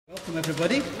Welcome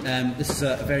everybody. This is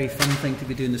a very fun thing to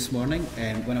be doing this morning.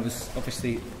 When I was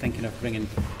obviously thinking of bringing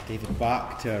David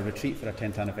back to our retreat for our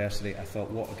 10th anniversary, I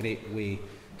thought what a great way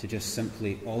to just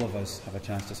simply all of us have a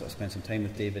chance to sort of spend some time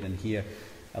with David and hear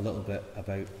a little bit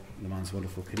about the man's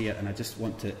wonderful career. And I just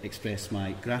want to express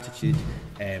my gratitude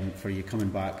for you coming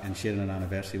back and sharing an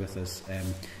anniversary with us.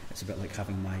 It's a bit like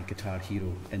having my guitar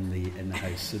hero in the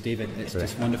house. So David, it's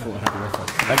just wonderful to have you with us.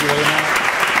 Thank you very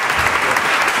much.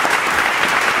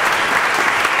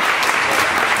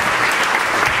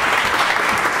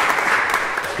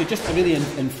 So just a really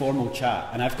informal chat,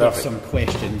 and I've got some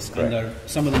questions, and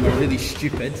some of them are really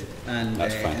stupid,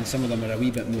 and some of them are a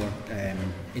wee bit more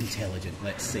intelligent,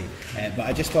 let's say. But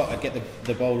I just thought I'd get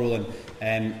the ball rolling.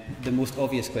 The most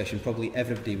obvious question, probably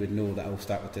everybody would know that I'll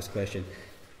start with this question.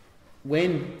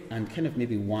 When, and kind of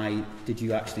maybe why, did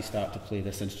you actually start to play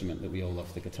this instrument that we all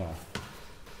love, the guitar?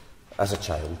 As a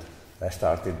child, I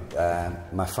started,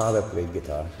 my father played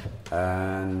guitar,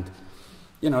 and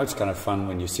you know, it's kind of fun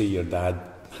when you see your dad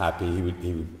happy.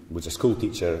 He was a school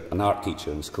teacher, an art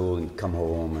teacher in school, and he'd come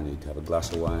home and he'd have a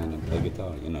glass of wine and play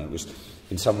guitar. You know, it was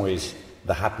in some ways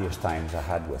the happiest times I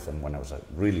had with him when I was a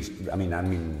really, I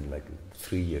mean like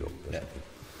 3-year-old. Yeah.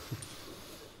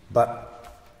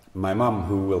 But my mum,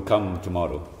 who will come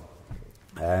tomorrow,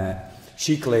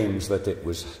 she claims that it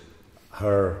was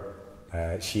her,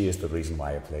 she is the reason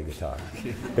why I play guitar.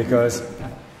 Because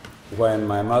when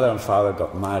my mother and father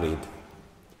got married,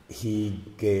 he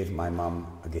gave my mum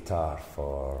a guitar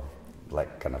for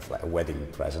kind of like a wedding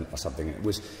present or something. It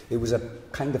was a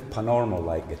kind of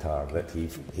Panormal-like guitar that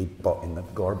he bought in the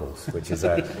Gorbals, which is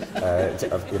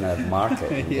in a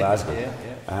market in Glasgow.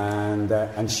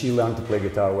 And she learned to play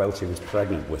guitar while she was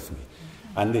pregnant with me.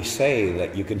 And they say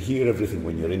that you can hear everything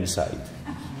when you're inside.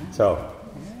 So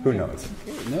who knows?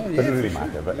 Doesn't really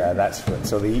matter. But that's what,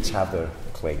 so they each have their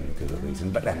claim to the reason.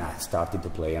 But then I started to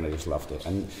play and I just loved it.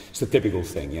 And it's the typical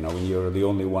thing, you know, when you're the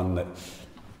only one that,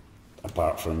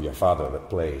 apart from your father, that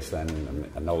plays, then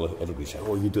and everybody says,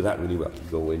 "Oh, you do that really well.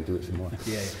 Go away and do it some more."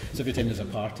 Yeah. So every time there's a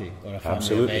party or a family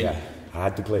absolutely, event, yeah, I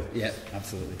had to play. Yeah,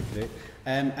 absolutely, great.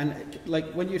 And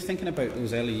like when you're thinking about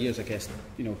those early years, I guess,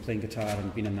 you know, playing guitar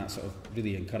and being in that sort of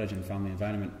really encouraging family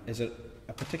environment, is it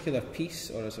a particular piece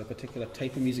or is there a particular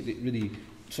type of music that really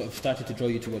sort of started to draw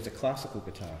you towards a classical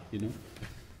guitar, you know?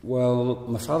 Well,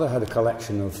 my father had a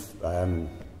collection of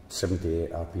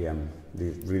 78 RPM,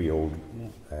 the really old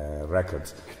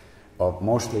records, of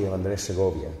mostly of Andres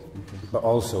Segovia, but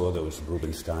also there was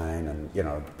Rubinstein and, you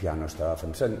know, piano stuff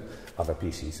and some other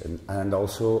pieces, and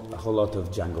also a whole lot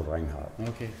of Django Reinhardt.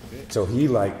 Okay, great. So he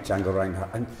liked Django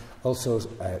Reinhardt, and also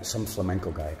some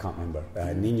flamenco guy, I can't remember,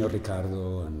 Nino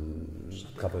Ricardo and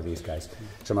a couple of these guys.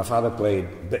 So my father played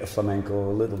a bit of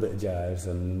flamenco, a little bit of jazz,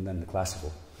 and then the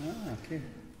classical. Ah, okay.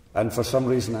 And for some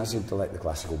reason I seem to like the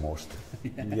classical most,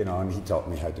 you know, and he taught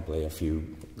me how to play a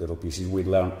few little pieces. We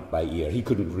learnt by ear. He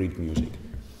couldn't read music.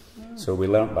 So we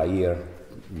learnt by ear,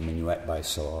 Minuet by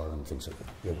Sor and things like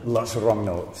that. Lots of wrong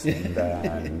notes.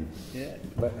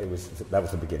 But that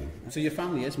was the beginning. So your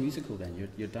family is musical then?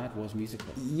 Your dad was musical?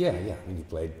 Yeah. I mean, he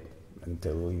played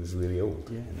until he was really old.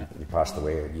 Yeah. He passed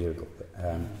away a year ago.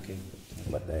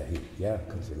 But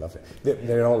because he loved it.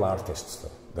 They're all artists,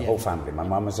 though. The whole family. My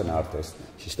mum is an artist.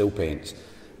 She still paints.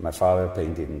 My father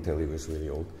painted until he was really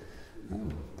old.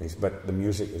 But the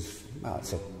music is,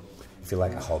 it's if you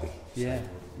like, a hobby. Yeah.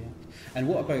 And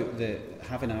what about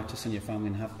having artists in your family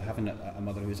and having a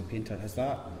mother who's a painter? Has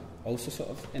that also sort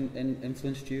of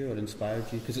influenced you or inspired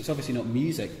you? Because it's obviously not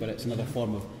music, but it's another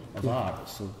form of art.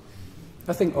 So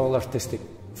I think all artistic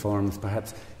forms is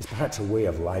perhaps a way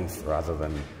of life rather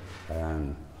than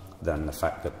the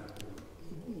fact that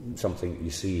something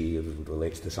you see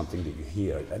relates to something that you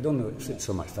hear. I don't know if it's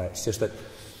so much that. It's just that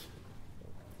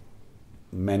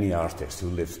many artists who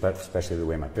live, especially the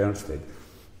way my parents did,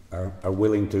 are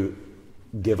willing to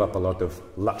give up a lot of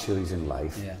luxuries in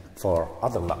life for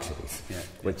other luxuries,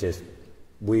 which is,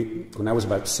 when I was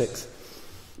about 6,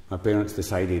 my parents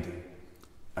decided,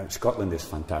 Scotland is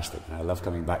fantastic, and I love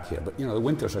coming back here, but you know, the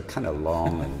winters are kind of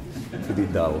long and pretty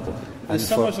dull. And the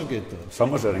summers are good, though.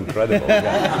 Summers are incredible,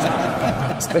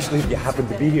 especially if you happen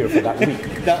to be here for that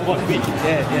week. That 1 week,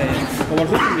 yeah. Well,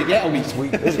 we're hoping we get a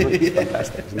week. This week is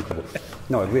fantastic, it's incredible.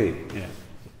 No, really.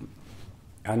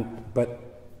 Yeah. But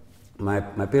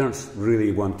my parents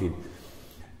really wanted,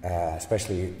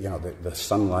 especially, you know, the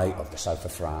sunlight of the south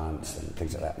of France and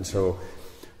things like that, and so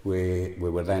we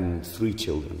were then 3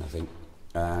 children, I think.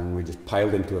 And we just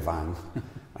piled into a van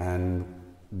and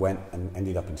went and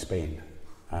ended up in Spain.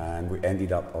 And we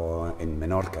ended up in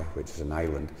Menorca, which is an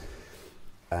island.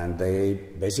 and they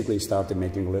basically started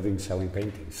making a living selling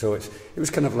paintings. So it was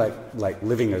kind of like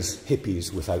living as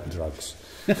hippies without drugs.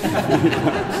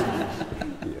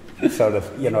 Sort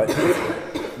of, you know,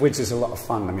 which is a lot of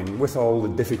fun. I mean, with all the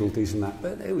difficulties and that,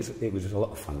 but it was a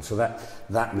lot of fun. So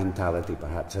that mentality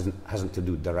perhaps hasn't to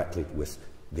do directly with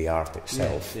the art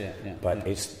itself, but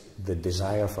it's the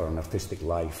desire for an artistic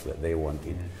life that they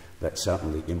wanted that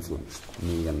certainly influenced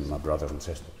me and my brothers and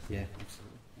sisters. Yeah, absolutely.